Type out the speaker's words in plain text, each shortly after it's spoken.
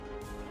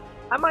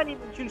I might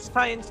even choose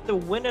Titans to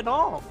win it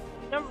all.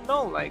 You never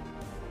know. Like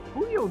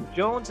Julio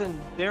Jones and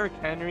Derrick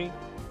Henry,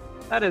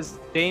 that is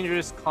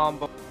dangerous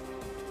combo.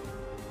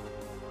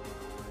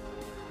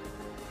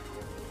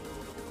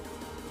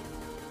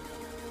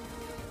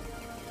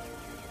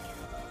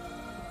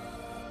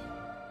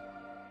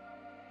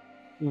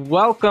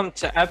 Welcome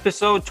to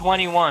episode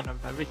 21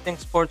 of Everything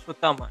Sports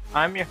with Aman.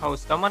 I'm your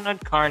host, Aman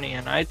Adkarni,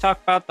 and I talk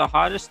about the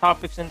hottest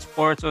topics in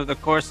sports over the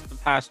course of the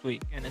past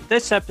week. And in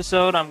this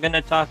episode, I'm going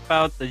to talk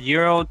about the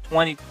Euro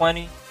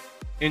 2020,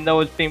 even though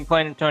it's being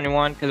played in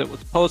 21 because it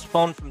was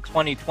postponed from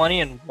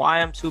 2020, and why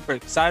I'm super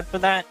excited for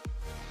that.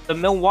 The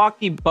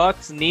Milwaukee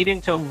Bucks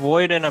needing to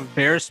avoid an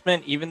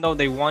embarrassment even though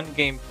they won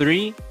Game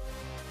 3.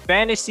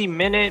 Fantasy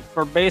minute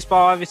for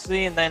baseball,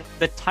 obviously, and then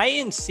the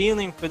Titans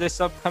ceiling for this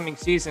upcoming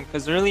season.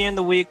 Because earlier in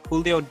the week,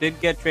 Julio did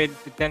get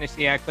traded to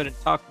Tennessee. I couldn't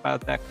talk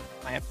about that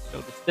because my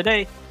episode is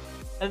today.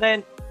 And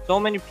then so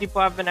many people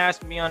have been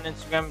asking me on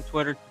Instagram and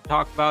Twitter to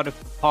talk about if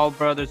the Paul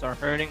brothers are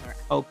hurting or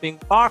helping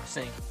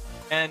boxing.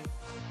 And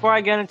before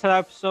I get into the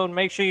episode,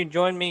 make sure you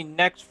join me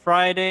next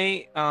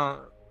Friday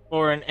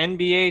for an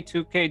NBA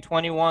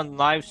 2K21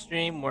 live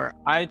stream where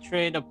I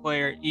trade a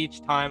player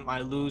each time I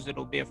lose.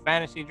 It'll be a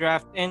fantasy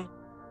draft in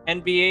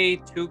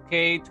NBA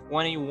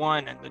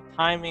 2K21, and the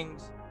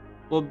timings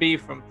will be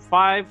from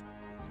 3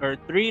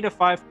 to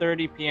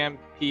 5:30 p.m.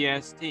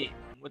 PST.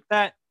 And with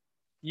that,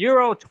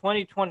 Euro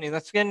 2020,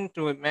 let's get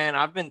into it, man.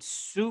 I've been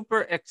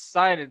super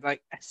excited,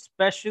 like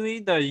especially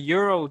the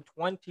Euro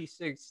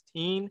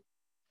 2016,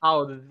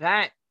 how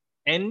that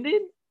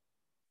ended.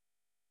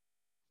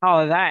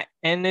 How that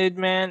ended,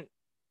 man.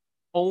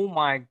 Oh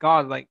my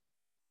god, like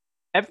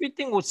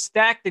everything was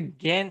stacked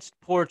against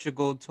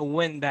Portugal to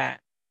win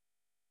that.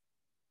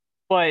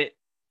 But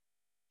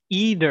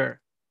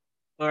either,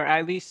 or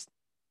at least,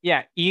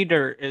 yeah,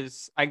 either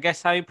is, I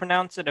guess, how you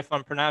pronounce it. If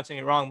I'm pronouncing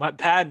it wrong, my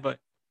bad. But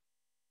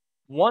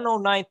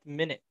 109th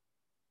minute.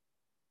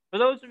 For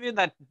those of you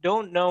that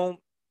don't know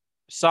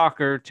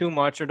soccer too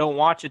much or don't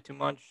watch it too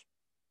much,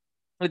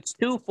 it's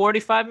two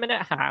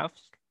 45-minute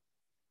halves.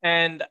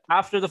 And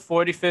after the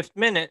 45th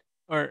minute,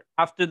 or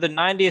after the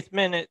 90th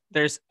minute,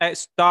 there's a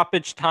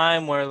stoppage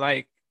time where,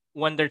 like,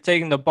 when they're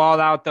taking the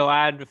ball out, they'll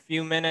add a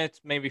few minutes,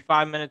 maybe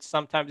 5 minutes,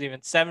 sometimes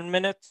even 7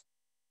 minutes.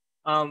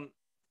 Um,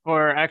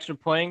 for extra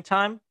playing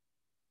time.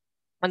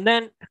 And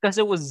then because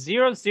it was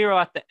 0-0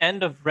 at the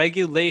end of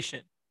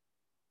regulation,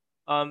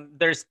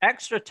 there's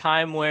extra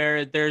time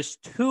where there's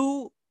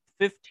two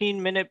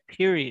 15-minute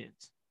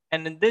periods.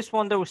 And in this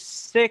one, there was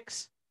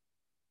six.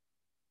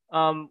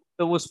 It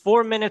was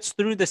 4 minutes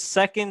through the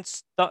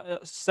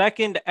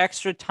second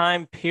extra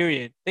time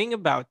period. Think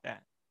about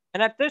that.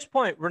 And at this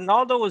point,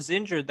 Ronaldo was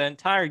injured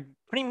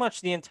pretty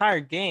much the entire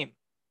game.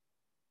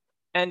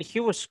 And he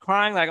was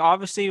crying, like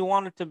obviously he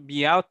wanted to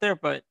be out there,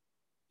 but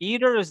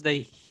Eder is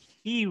the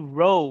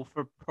hero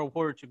for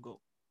Portugal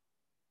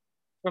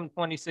from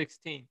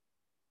 2016.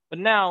 But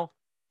now,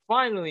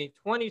 finally,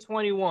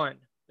 2021.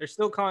 They're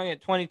still calling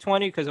it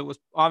 2020 because it was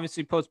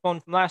obviously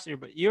postponed from last year,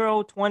 but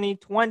Euro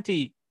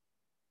 2020.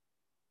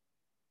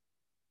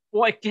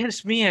 What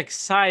gets me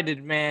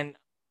excited, man,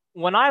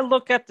 when I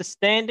look at the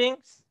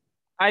standings,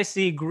 I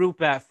see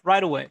Group F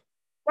right away.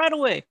 Right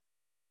away.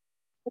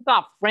 We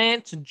got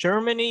France,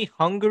 Germany,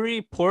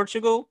 Hungary,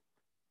 Portugal.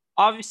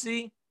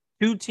 Obviously,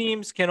 two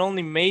teams can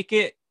only make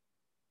it.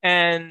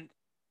 And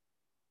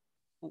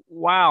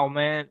wow,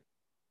 man.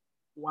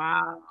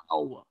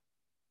 Wow.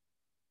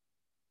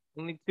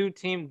 Only two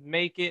teams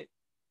make it.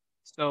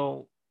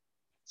 So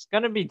it's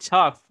going to be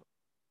tough.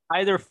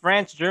 Either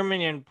France,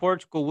 Germany, and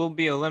Portugal will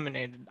be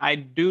eliminated. I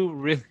do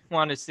really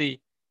want to see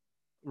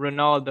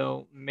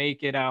Ronaldo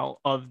make it out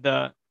of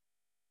the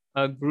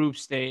group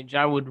stage.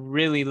 I would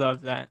really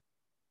love that.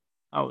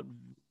 I would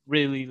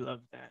really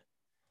love that.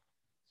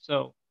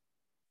 So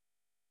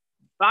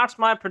that's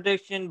my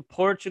prediction.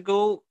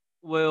 Portugal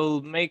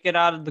will make it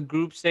out of the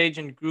group stage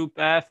in Group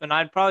F, and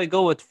I'd probably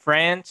go with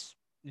France.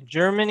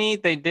 Germany,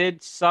 they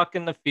did suck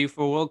in the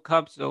FIFA World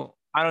Cup, so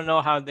I don't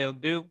know how they'll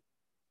do.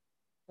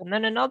 And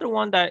then another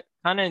one that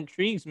kind of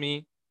intrigues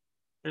me,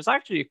 there's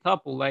actually a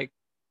couple. Like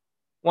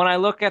when I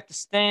look at the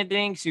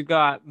standings, you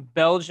got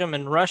Belgium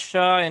and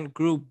Russia in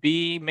Group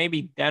B,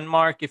 maybe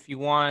Denmark if you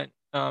want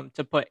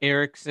to put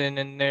Ericsson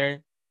in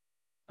there.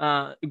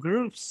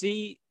 Group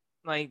C,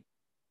 like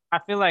I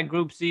feel like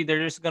Group C,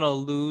 they're just gonna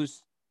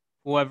lose.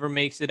 Whoever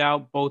makes it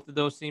out, both of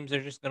those teams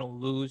are just gonna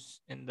lose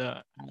in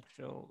the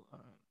actual,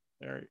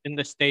 or in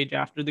the stage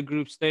after the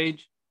group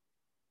stage.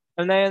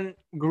 And then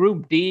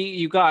Group D,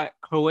 you got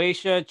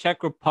Croatia,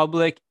 Czech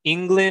Republic,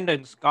 England,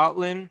 and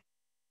Scotland.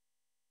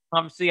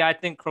 Obviously, I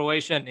think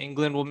Croatia and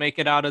England will make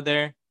it out of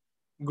there.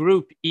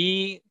 Group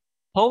E,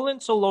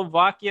 Poland,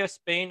 Slovakia,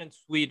 Spain, and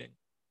Sweden.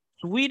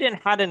 Sweden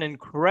had an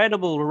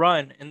incredible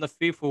run in the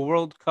FIFA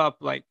World Cup.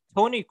 Like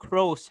Tony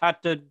Kroos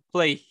had to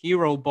play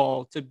hero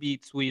ball to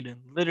beat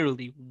Sweden.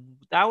 Literally,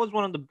 that was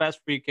one of the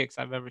best free kicks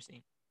I've ever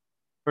seen.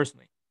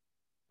 Personally,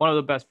 one of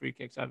the best free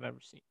kicks I've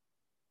ever seen.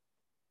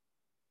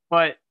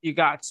 But you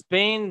got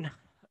Spain,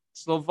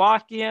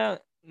 Slovakia,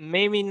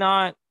 maybe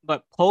not,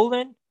 but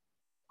Poland.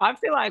 I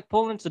feel like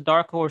Poland's a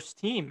dark horse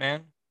team,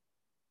 man.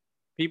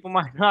 People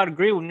might not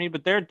agree with me,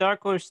 but they're a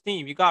dark horse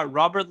team. You got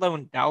Robert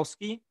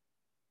Lewandowski.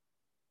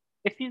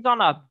 If he's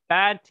on a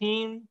bad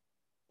team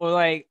or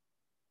like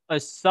a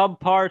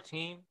subpar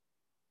team,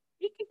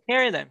 he can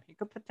carry them. He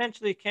could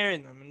potentially carry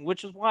them, and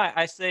which is why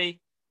I say,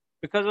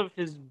 because of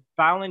his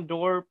Ballon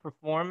d'Or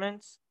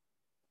performance,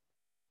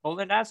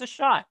 Poland has a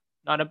shot.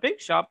 Not a big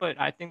shot, but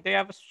I think they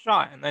have a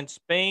shot. And then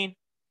Spain,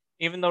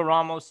 even though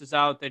Ramos is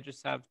out, they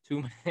just have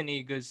too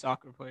many good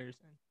soccer players.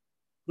 And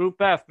Group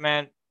F,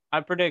 man, I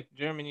predict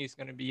Germany's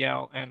going to be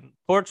out, and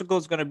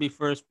Portugal's going to be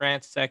first,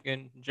 France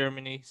second,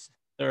 Germany's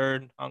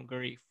third,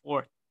 Hungary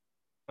fourth.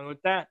 And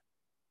with that,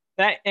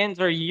 that ends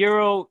our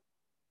Euro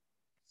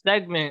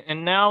segment,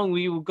 and now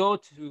we will go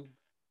to.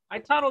 I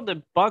titled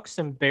it Bucks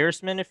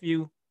embarrassment. If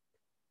you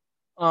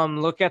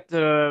look at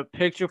the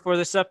picture for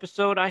this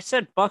episode, I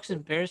said Bucks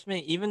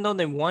embarrassment, even though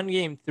they won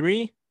Game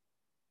 3.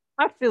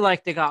 I feel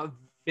like they got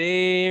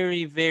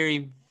very,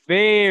 very,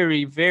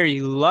 very,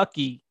 very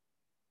lucky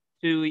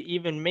to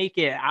even make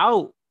it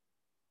out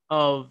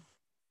of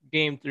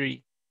Game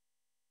 3.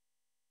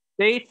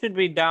 They should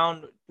be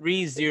down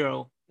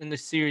 3-0 in the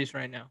series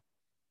right now.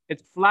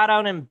 It's flat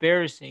out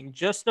embarrassing.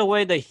 Just the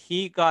way the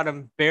Heat got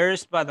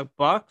embarrassed by the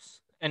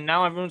Bucks, and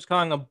now everyone's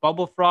calling them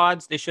bubble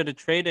frauds. They should have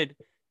traded.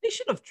 They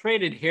should have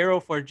traded Hero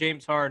for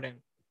James Harden.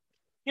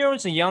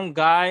 Hero's a young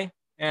guy,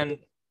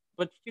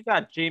 but you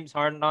got James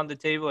Harden on the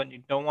table, and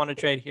you don't want to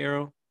trade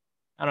Hero.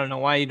 I don't know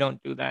why you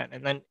don't do that.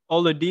 And then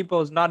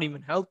Oladipo is not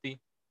even healthy,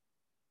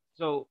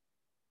 so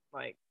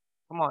like,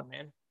 come on,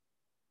 man.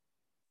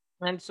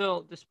 And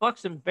so this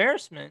Bucks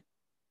embarrassment,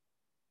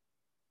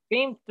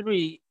 Game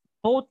 3,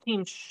 both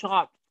teams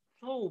shot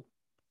so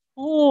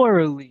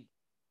poorly.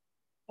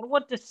 And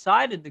what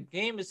decided the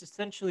game is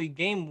essentially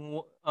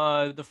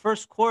the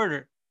first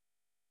quarter.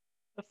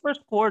 The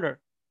first quarter,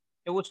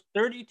 it was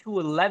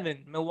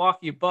 30-11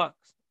 Milwaukee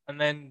Bucks.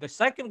 And then the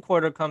second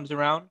quarter comes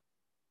around,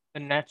 the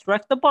Nets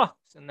wreck the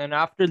Bucks. And then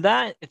after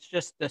that, it's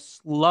just a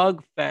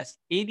slugfest.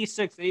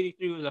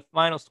 86-83 was the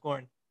final score.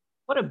 And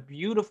what a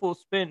beautiful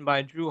spin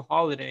by Drew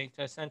Holiday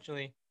to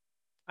essentially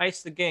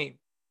ice the game.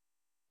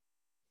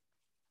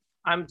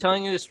 I'm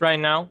telling you this right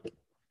now.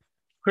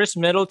 Chris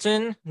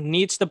Middleton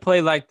needs to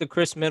play like the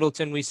Chris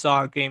Middleton we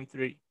saw in Game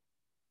 3.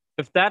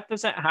 If that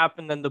doesn't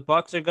happen, then the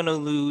Bucks are going to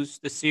lose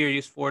the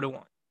series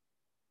 4-1.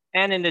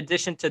 And in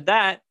addition to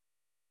that,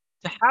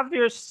 to have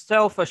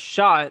yourself a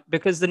shot,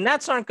 because the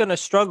Nets aren't going to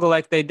struggle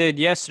like they did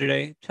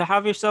yesterday, to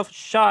have yourself a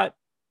shot,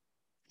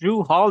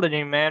 Drew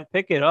Holiday, man,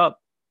 pick it up.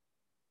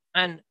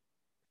 And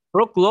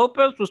Brook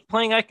Lopez was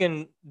playing like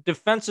a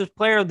defensive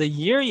player of the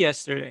year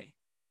yesterday.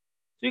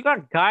 So you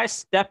got guys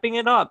stepping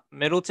it up.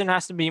 Middleton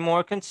has to be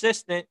more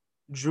consistent.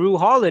 Drew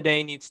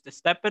Holiday needs to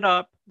step it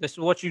up. This is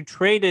what you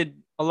traded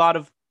a lot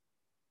of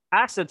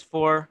assets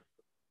for.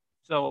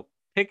 So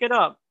pick it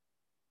up.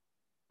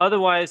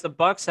 Otherwise, the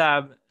Bucks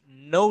have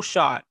no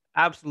shot,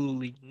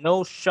 absolutely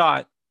no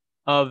shot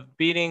of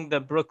beating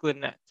the Brooklyn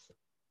Nets.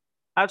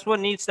 That's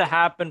what needs to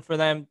happen for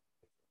them,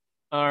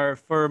 or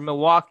for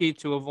Milwaukee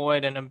to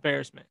avoid an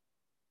embarrassment.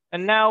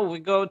 And now we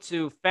go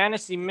to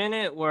Fantasy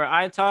Minute, where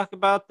I talk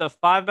about the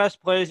 5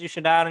 best players you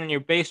should add on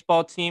your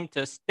baseball team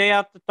to stay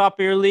at the top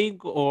of your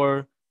league,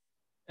 or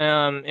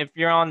if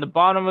you're on the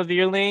bottom of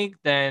your league,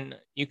 then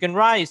you can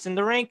rise in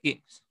the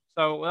rankings.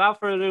 So without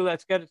further ado,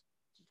 let's get it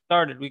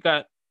started. We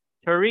got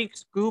Tariq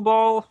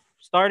Skubal,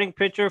 starting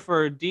pitcher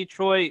for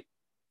Detroit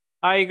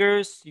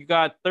Tigers. You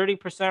got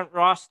 30%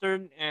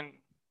 rostered, and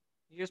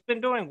he's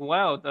been doing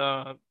well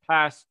the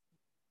past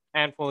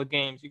handful of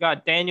games. You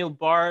got Daniel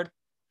Bard,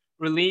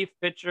 relief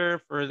pitcher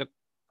for the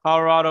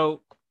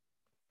Colorado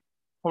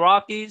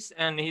Rockies,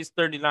 and he's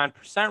 39%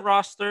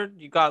 rostered.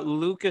 You got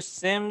Lucas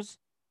Sims,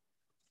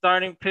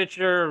 starting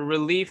pitcher,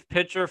 relief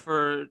pitcher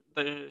for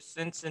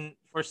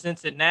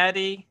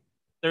Cincinnati,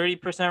 30%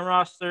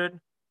 rostered.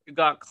 You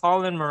got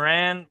Colin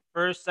Moran,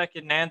 first,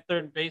 second, and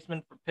third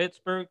baseman for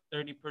Pittsburgh,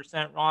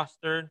 30%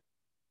 rostered.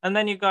 And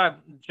then you got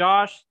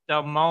Josh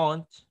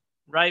Delmont,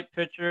 right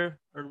pitcher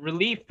or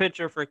relief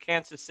pitcher for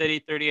Kansas City,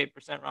 38%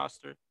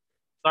 rostered.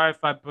 Sorry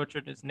if I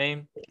butchered his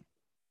name.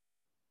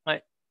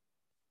 But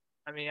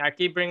I mean, I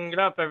keep bringing it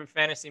up every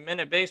Fantasy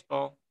Minute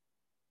baseball.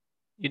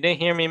 You didn't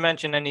hear me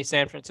mention any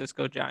San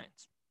Francisco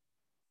Giants.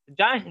 The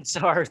Giants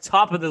are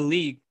top of the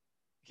league.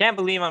 Can't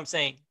believe I'm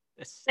saying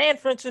the San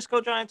Francisco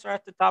Giants are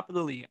at the top of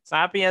the league. As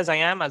happy as I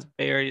am as a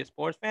Bay Area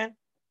sports fan,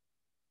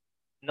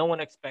 no one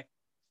expected.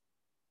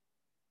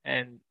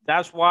 And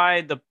that's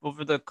why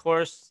over the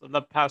course of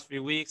the past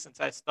few weeks, since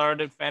I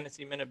started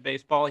Fantasy Minute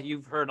Baseball,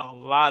 you've heard a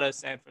lot of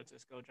San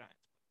Francisco Giants.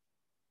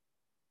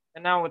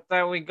 And now with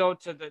that, we go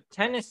to the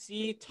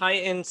Tennessee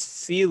Titans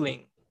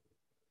ceiling.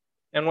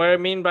 And what I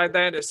mean by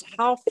that is,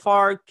 how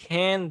far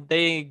can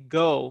they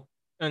go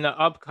in the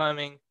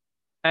upcoming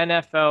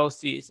NFL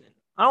season?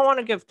 I don't want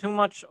to give too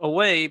much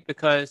away,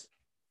 because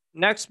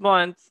next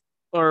month,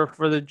 or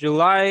for the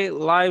July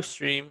live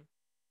stream,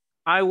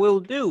 I will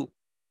do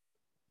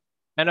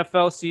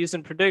NFL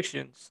season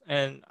predictions,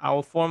 and I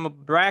will form a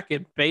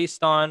bracket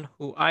based on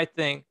who I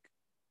think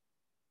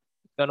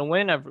gonna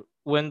win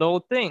the whole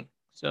thing.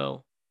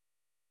 So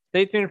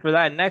stay tuned for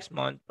that next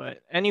month.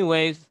 But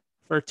anyways,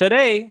 for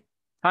today,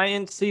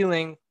 Titans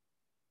ceiling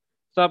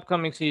this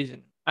upcoming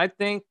season. I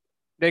think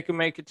they can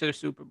make it to the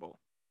Super Bowl.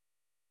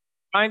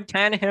 Ryan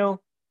Tannehill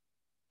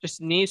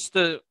just needs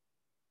to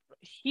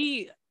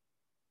he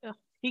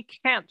he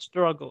can't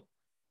struggle.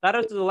 That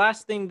is the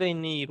last thing they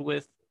need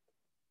with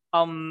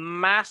a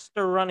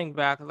master running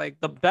back, like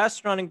the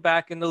best running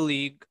back in the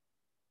league.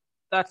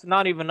 That's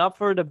not even up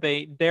for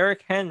debate.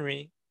 Derrick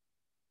Henry.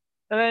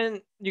 And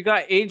then you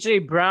got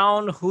AJ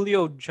Brown,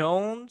 Julio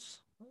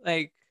Jones.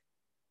 Like,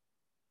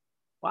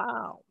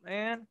 wow,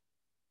 man.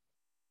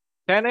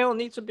 Tannehill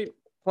needs to be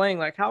playing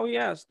like how he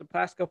has the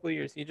past couple of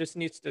years. He just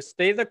needs to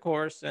stay the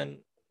course, and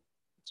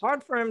it's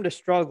hard for him to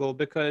struggle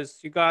because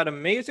you got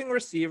amazing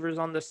receivers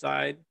on the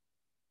side,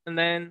 and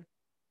then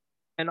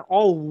an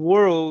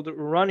all-world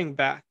running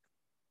back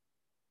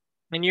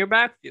in your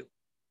backfield.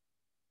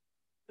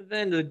 But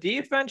then the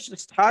defense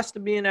just has to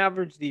be an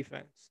average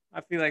defense.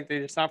 I feel like they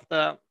just have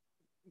to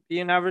be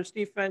an average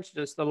defense,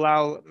 just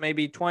allow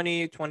maybe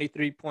 20,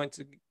 23 points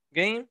a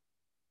game,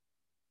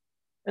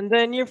 and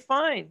then you're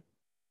fine.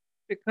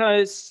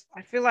 Because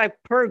I feel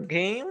like per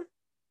game,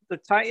 the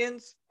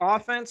Titans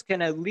offense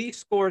can at least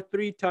score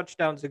 3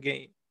 touchdowns a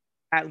game.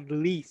 At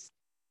least.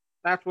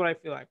 That's what I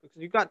feel like. Because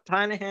you got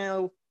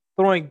Tannehill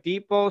throwing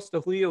deep balls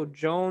to Julio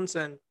Jones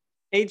and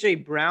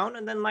AJ Brown.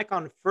 And then, like,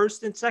 on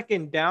first and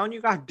second down,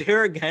 you got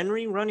Derrick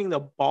Henry running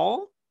the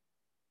ball.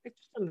 Like,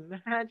 just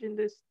imagine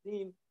this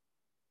team.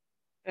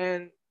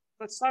 And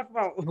let's talk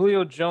about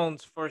Julio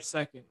Jones for a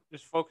second.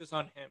 Just focus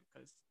on him.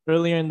 Because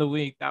earlier in the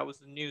week, that was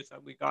the news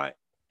that we got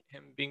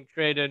him being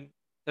traded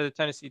to the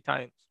Tennessee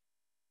Titans.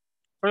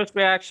 First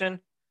reaction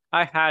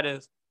I had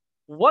is,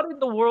 what in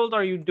the world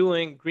are you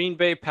doing, Green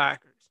Bay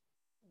Packers?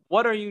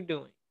 What are you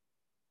doing?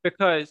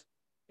 Because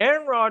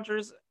Aaron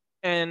Rodgers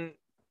and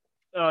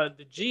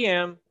the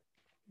GM,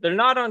 they're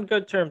not on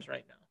good terms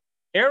right now.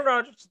 Aaron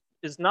Rodgers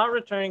is not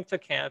returning to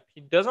camp.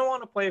 He doesn't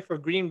want to play for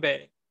Green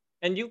Bay.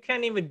 And you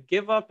can't even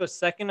give up a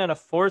second and a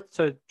fourth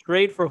to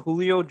trade for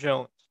Julio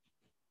Jones.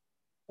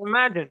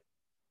 Imagine,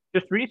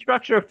 just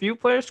restructure a few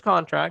players'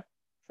 contract,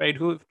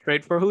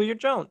 trade for Julio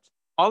Jones.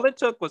 All it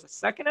took was a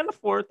second and a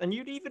fourth, and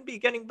you'd even be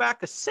getting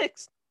back a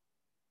sixth.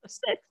 A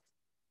sixth.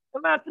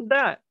 Imagine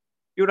that.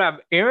 You'd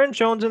have Aaron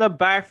Jones in the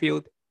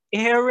backfield,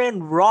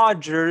 Aaron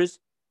Rodgers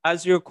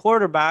as your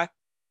quarterback,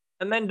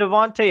 and then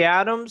Devontae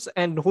Adams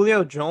and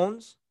Julio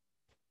Jones,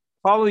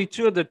 probably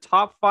two of the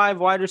top 5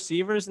 wide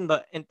receivers in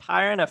the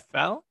entire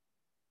NFL.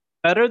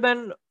 Better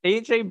than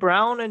AJ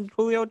Brown and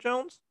Julio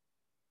Jones.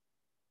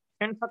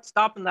 You're not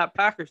stopping that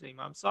Packers team.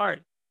 I'm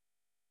sorry.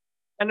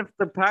 And if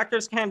the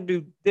Packers can't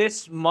do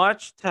this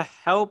much to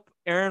help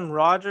Aaron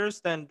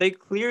Rodgers, then they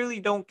clearly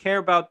don't care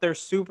about their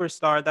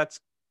superstar that's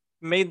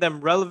made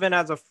them relevant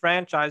as a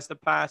franchise the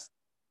past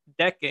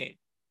decade.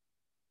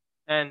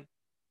 And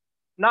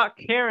not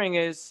caring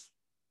is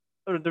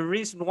the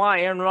reason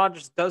why Aaron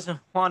Rodgers doesn't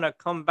want to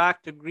come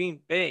back to Green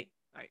Bay.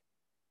 Like,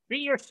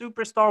 treat your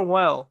superstar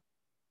well.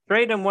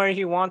 Trade him where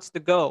he wants to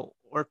go.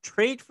 Or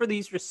trade for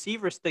these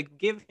receivers to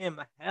give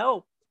him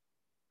help.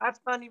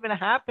 That's not even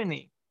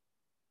happening.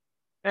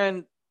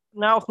 And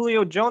now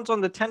Julio Jones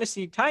on the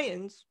Tennessee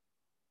Titans,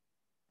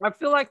 I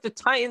feel like the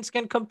Titans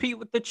can compete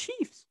with the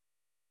Chiefs.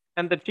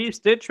 And the Chiefs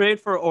did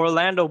trade for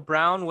Orlando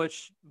Brown,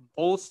 which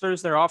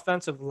bolsters their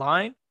offensive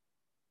line.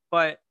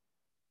 But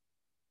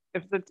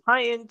if the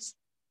Titans,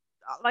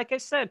 like I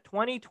said,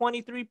 20,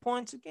 23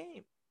 points a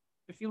game.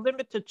 If you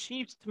limit the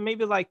Chiefs to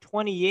maybe like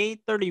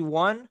 28,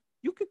 31,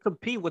 you could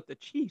compete with the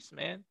Chiefs,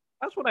 man.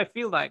 That's what I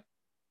feel like.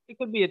 It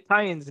could be a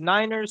Titans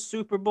Niners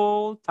Super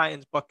Bowl,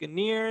 Titans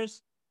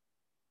Buccaneers.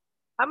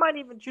 I might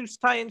even choose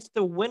Titans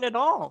to win it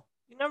all.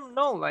 You never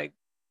know. Like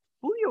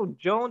Julio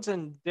Jones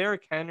and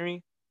Derrick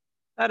Henry,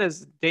 that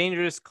is a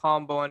dangerous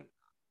combo. And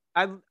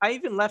I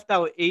even left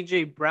out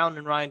AJ Brown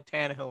and Ryan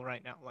Tannehill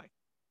right now. Like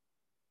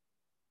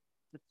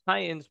the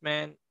Titans,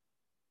 man,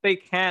 they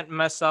can't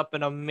mess up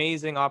an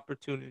amazing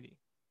opportunity.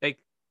 They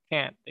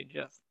can't. They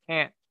just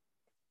can't.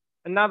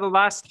 And now the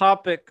last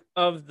topic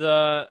of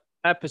the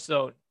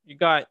episode. You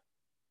got,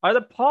 are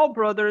the Paul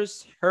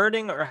brothers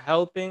hurting or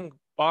helping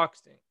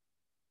boxing?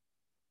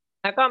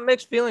 I got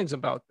mixed feelings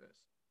about this.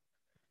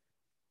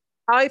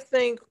 I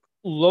think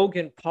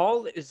Logan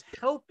Paul is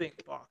helping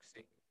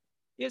boxing.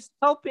 He is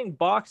helping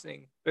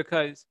boxing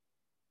because,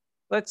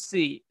 let's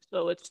see.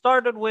 So it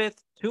started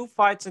with 2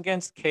 fights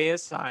against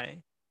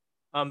KSI,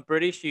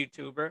 British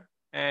YouTuber,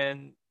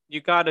 and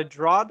you got to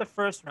draw the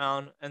first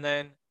round, and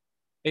then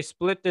a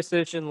split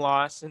decision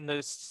loss in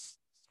the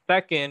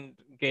second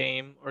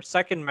game or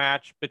second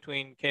match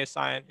between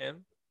KSI and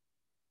him.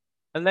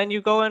 And then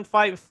you go and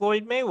fight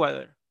Floyd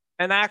Mayweather,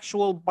 an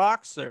actual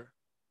boxer.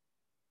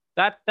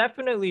 That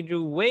definitely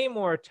drew way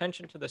more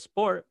attention to the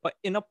sport, but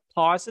in a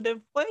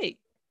positive way.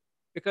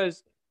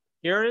 Because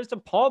here is the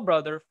Paul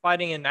brother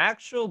fighting an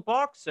actual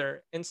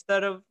boxer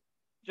instead of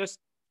just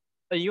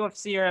a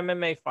UFC or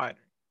MMA fighter.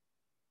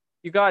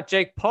 You got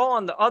Jake Paul,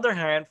 on the other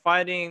hand,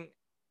 fighting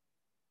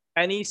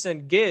Anis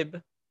and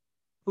Gibb,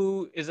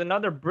 who is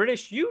another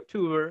British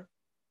YouTuber.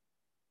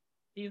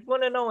 He's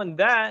 1-0 in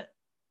that.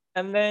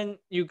 And then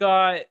you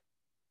got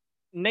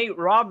Nate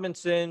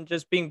Robinson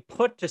just being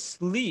put to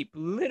sleep,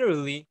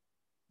 literally,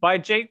 by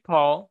Jake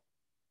Paul.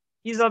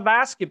 He's a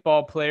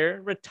basketball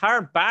player,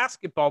 retired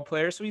basketball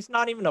player, so he's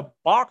not even a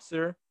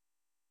boxer.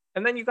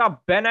 And then you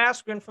got Ben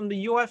Askren from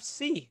the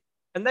UFC.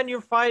 And then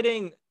you're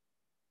fighting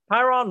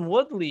Tyron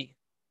Woodley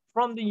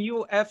from the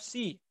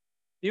UFC.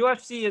 The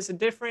UFC is a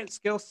different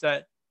skill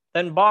set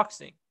than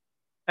boxing.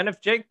 And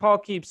if Jake Paul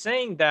keeps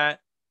saying that,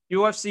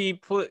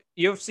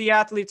 UFC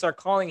athletes are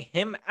calling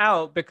him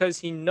out because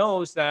he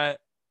knows that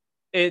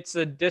it's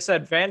a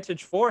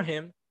disadvantage for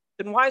him,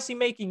 then why is he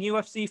making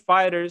UFC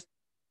fighters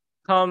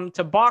come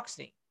to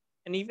boxing?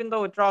 And even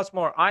though it draws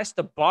more eyes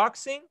to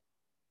boxing,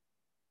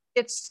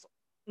 it's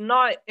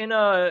not in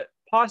a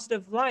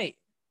positive light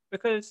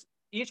because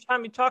each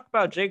time you talk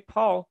about Jake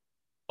Paul,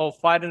 oh,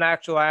 fight an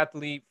actual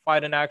athlete,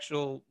 fight an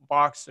actual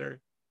boxer.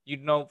 You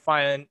don't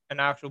fight an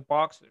actual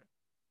boxer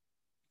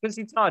because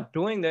he's not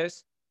doing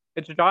this.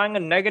 It's drawing a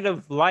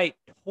negative light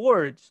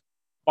towards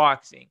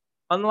boxing,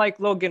 unlike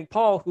Logan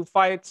Paul, who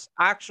fights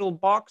actual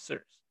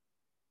boxers,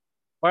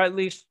 or at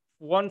least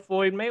one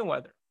Floyd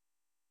Mayweather.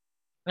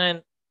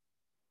 And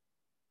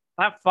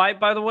that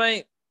fight, by the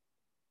way,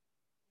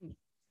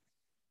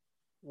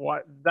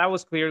 what that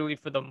was clearly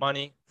for the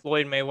money.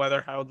 Floyd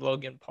Mayweather held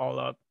Logan Paul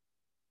up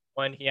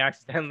when he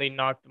accidentally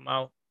knocked him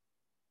out.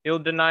 He'll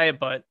deny it,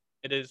 but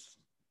it is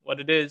what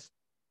it is.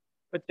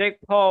 But Jake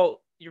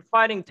Paul, you're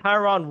fighting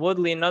Tyron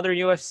Woodley, another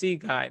UFC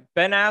guy.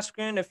 Ben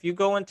Askren, if you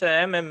go into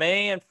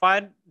MMA and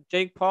fight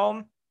Jake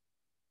Paul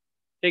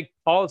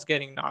is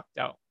getting knocked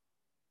out.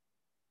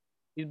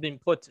 He's been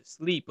put to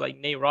sleep like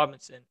Nate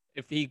Robinson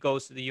if he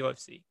goes to the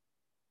UFC.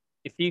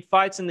 If he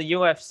fights in the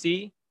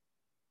UFC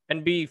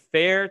and be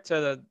fair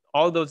to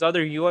all those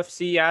other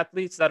UFC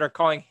athletes that are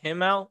calling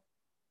him out,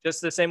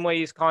 just the same way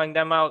he's calling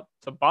them out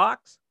to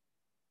box,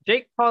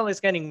 Jake Paul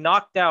is getting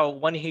knocked out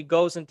when he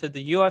goes into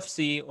the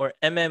UFC or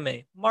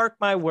MMA. Mark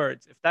my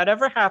words. If that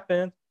ever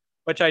happens,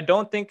 which I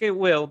don't think it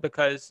will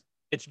because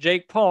it's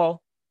Jake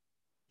Paul,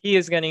 he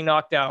is getting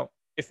knocked out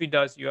if he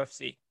does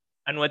UFC.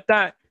 And with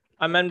that,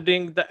 I'm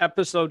ending the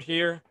episode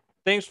here.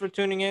 Thanks for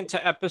tuning in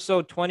to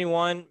episode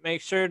 21.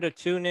 Make sure to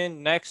tune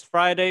in next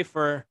Friday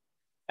for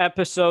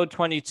episode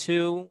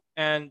 22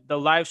 and the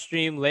live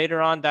stream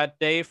later on that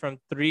day from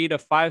 3 to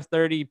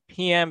 5:30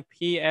 p.m.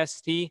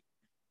 PST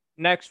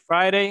next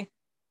Friday.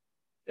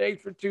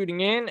 Thanks for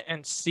tuning in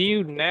and see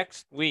you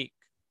next week.